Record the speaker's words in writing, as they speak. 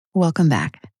Welcome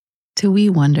back to We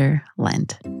Wonder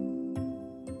Lent.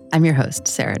 I'm your host,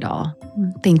 Sarah Dahl.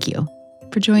 Thank you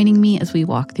for joining me as we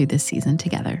walk through this season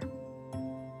together.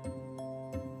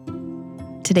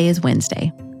 Today is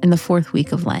Wednesday in the fourth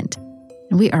week of Lent,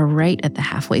 and we are right at the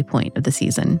halfway point of the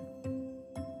season.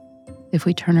 If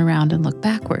we turn around and look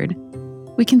backward,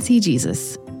 we can see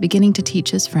Jesus beginning to teach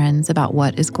his friends about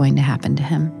what is going to happen to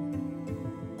him.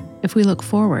 If we look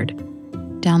forward,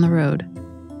 down the road,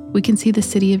 we can see the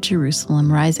city of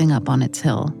Jerusalem rising up on its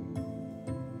hill,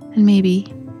 and maybe,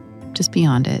 just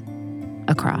beyond it,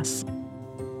 a cross.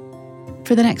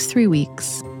 For the next 3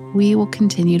 weeks, we will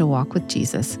continue to walk with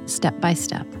Jesus step by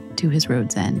step to his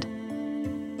road's end.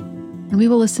 And we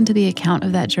will listen to the account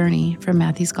of that journey from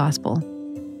Matthew's Gospel.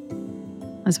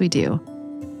 As we do,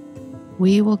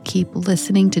 we will keep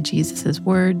listening to Jesus'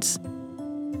 words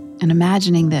and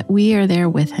imagining that we are there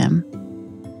with him,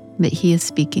 that he is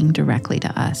speaking directly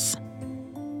to us.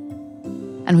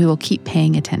 And we will keep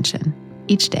paying attention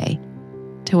each day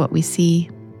to what we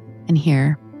see and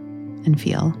hear and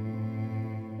feel.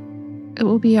 It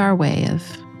will be our way of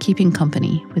keeping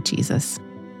company with Jesus.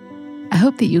 I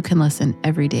hope that you can listen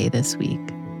every day this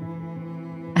week.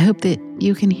 I hope that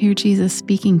you can hear Jesus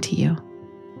speaking to you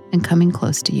and coming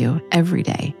close to you every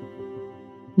day,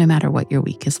 no matter what your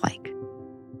week is like.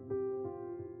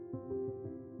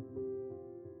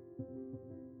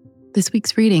 This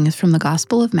week's reading is from the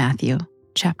Gospel of Matthew,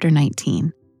 chapter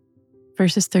 19,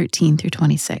 verses 13 through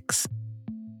 26.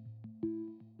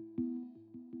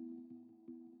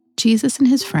 Jesus and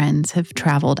his friends have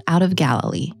traveled out of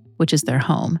Galilee, which is their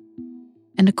home,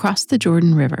 and across the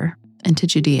Jordan River into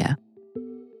Judea.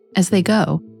 As they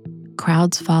go,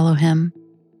 crowds follow him,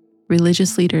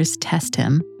 religious leaders test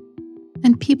him,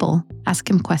 and people ask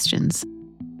him questions.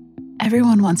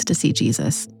 Everyone wants to see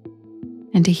Jesus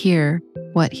and to hear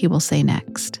what he will say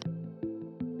next.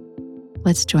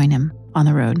 Let's join him on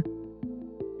the road.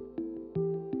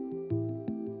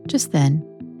 Just then,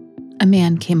 a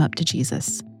man came up to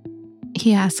Jesus.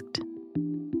 He asked,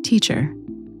 "Teacher,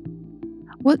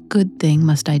 what good thing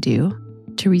must I do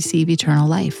to receive eternal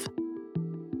life?"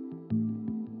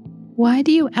 "Why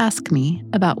do you ask me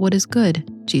about what is good?"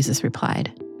 Jesus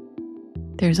replied.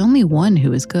 "There's only one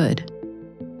who is good.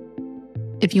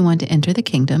 If you want to enter the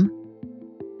kingdom,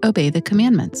 obey the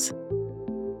commandments."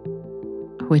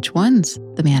 "Which ones?"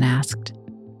 the man asked.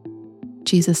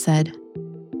 Jesus said,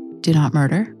 "Do not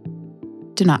murder.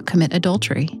 Do not commit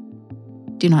adultery.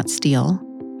 Do not steal.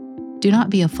 Do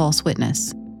not be a false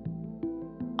witness.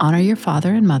 Honor your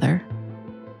father and mother,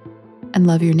 and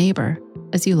love your neighbor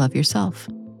as you love yourself."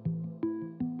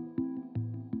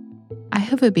 "I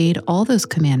have obeyed all those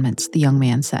commandments," the young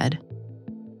man said.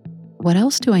 "What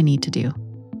else do I need to do?"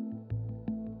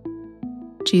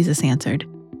 Jesus answered,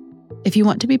 "If you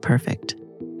want to be perfect,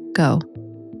 go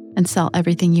and sell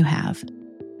everything you have.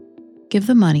 Give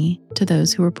the money to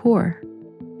those who are poor.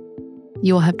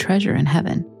 You will have treasure in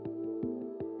heaven.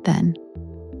 Then,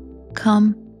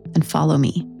 come and follow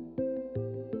me."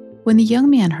 When the young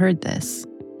man heard this,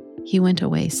 he went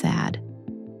away sad.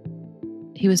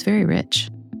 He was very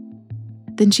rich.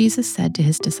 Then Jesus said to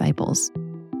his disciples,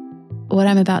 "What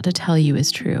I'm about to tell you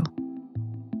is true.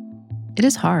 It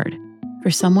is hard for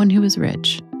someone who is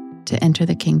rich to enter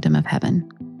the kingdom of heaven.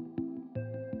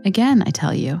 Again, I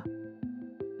tell you,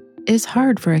 it is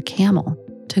hard for a camel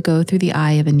to go through the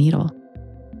eye of a needle.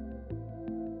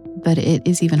 But it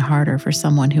is even harder for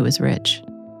someone who is rich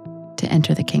to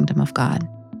enter the kingdom of God."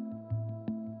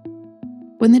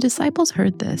 When the disciples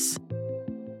heard this,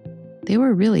 they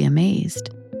were really amazed.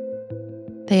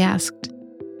 They asked,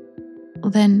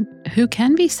 "Then who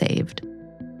can be saved?"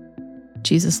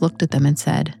 Jesus looked at them and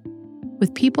said,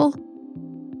 "With people,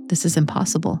 this is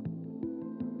impossible.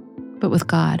 But with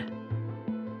God,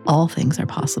 all things are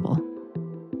possible."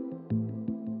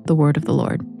 The word of the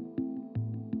Lord.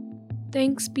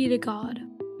 Thanks be to God.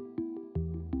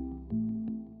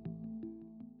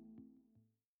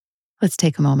 Let's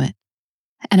take a moment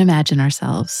and imagine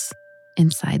ourselves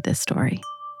inside this story.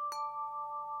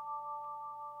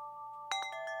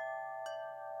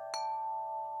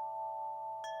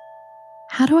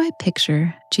 How do I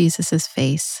picture Jesus'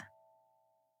 face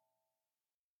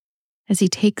as he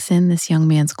takes in this young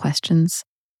man's questions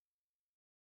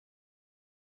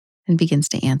and begins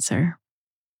to answer?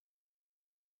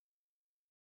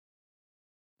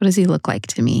 What does he look like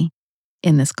to me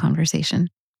in this conversation?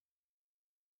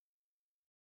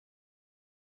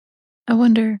 I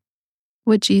wonder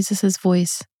what Jesus'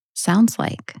 voice sounds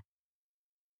like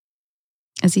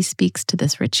as he speaks to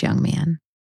this rich young man.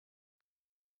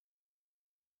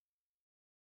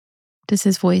 Does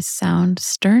his voice sound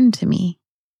stern to me,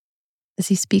 as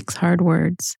he speaks hard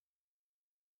words?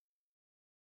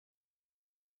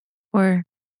 Or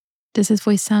does his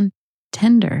voice sound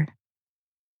tender,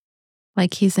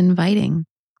 like he's inviting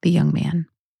the young man?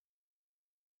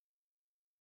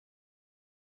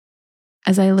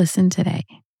 As I listen today,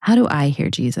 how do I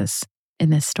hear Jesus in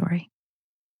this story?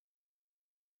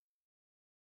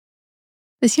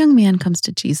 This young man comes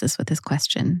to Jesus with his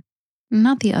question,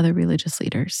 not the other religious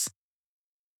leaders.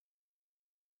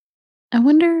 I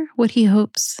wonder what he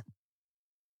hopes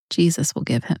Jesus will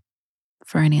give him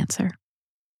for an answer.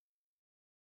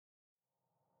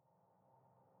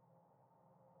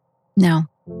 Now,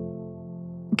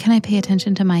 can I pay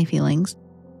attention to my feelings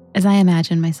as I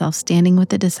imagine myself standing with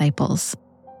the disciples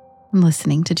and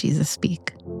listening to Jesus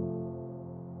speak?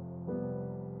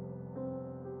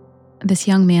 This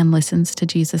young man listens to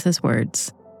Jesus'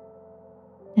 words,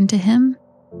 and to him,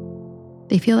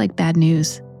 they feel like bad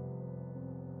news.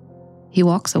 He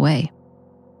walks away.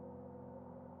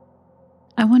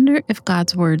 I wonder if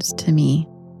God's words to me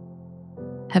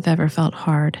have ever felt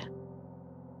hard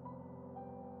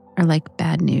or like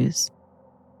bad news.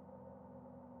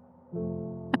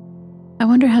 I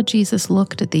wonder how Jesus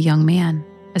looked at the young man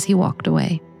as he walked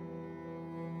away.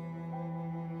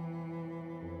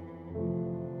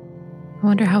 I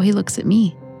wonder how he looks at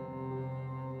me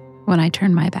when I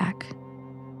turn my back.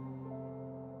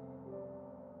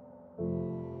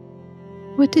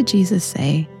 What did Jesus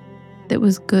say that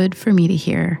was good for me to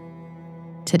hear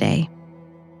today,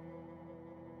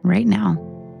 right now?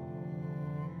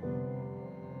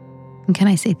 And can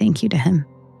I say thank you to him?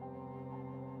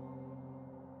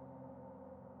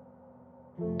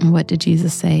 And what did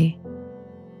Jesus say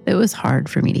that was hard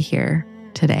for me to hear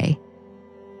today,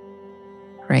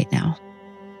 right now?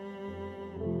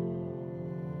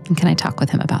 And can I talk with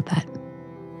him about that?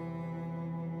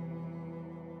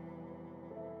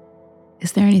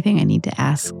 Is there anything I need to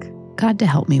ask God to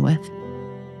help me with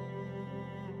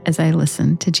as I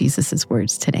listen to Jesus'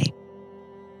 words today?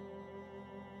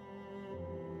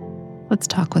 Let's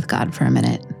talk with God for a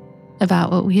minute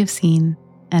about what we have seen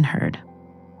and heard.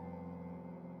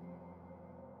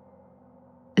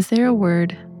 Is there a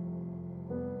word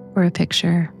or a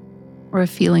picture or a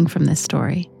feeling from this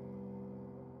story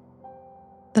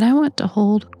that I want to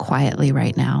hold quietly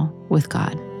right now with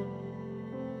God?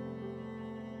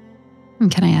 And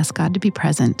can I ask God to be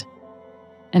present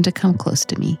and to come close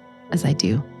to me as I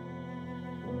do?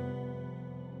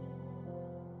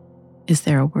 Is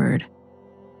there a word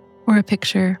or a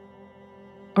picture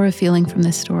or a feeling from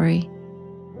this story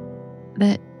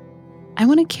that I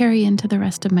want to carry into the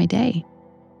rest of my day?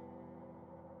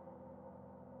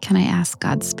 Can I ask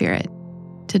God's Spirit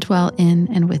to dwell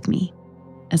in and with me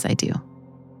as I do?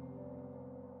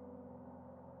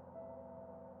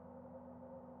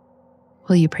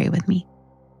 Will you pray with me?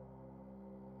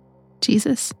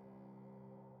 Jesus,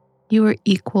 you are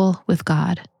equal with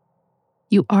God.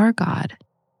 You are God,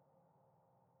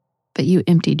 but you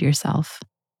emptied yourself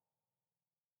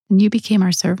and you became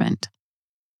our servant.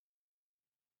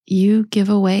 You give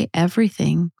away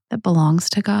everything that belongs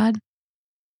to God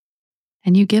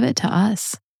and you give it to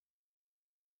us.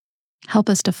 Help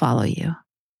us to follow you,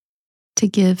 to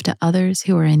give to others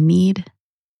who are in need,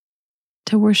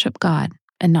 to worship God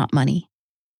and not money,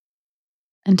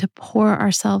 and to pour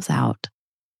ourselves out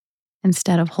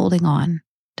instead of holding on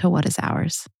to what is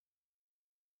ours.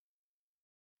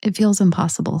 It feels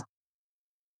impossible,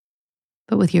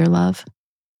 but with your love,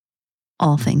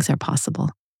 all things are possible.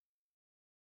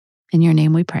 In your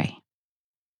name we pray.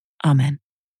 Amen.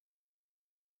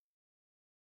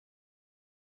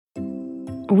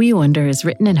 We Wonder is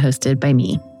written and hosted by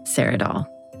me, Sarah Dahl.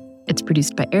 It's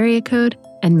produced by Area Code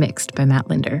and mixed by Matt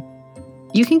Linder.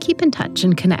 You can keep in touch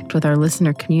and connect with our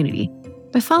listener community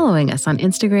by following us on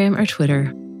Instagram or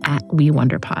Twitter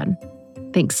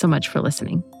 @WeWonderPod. Thanks so much for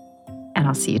listening, and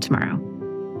I'll see you tomorrow.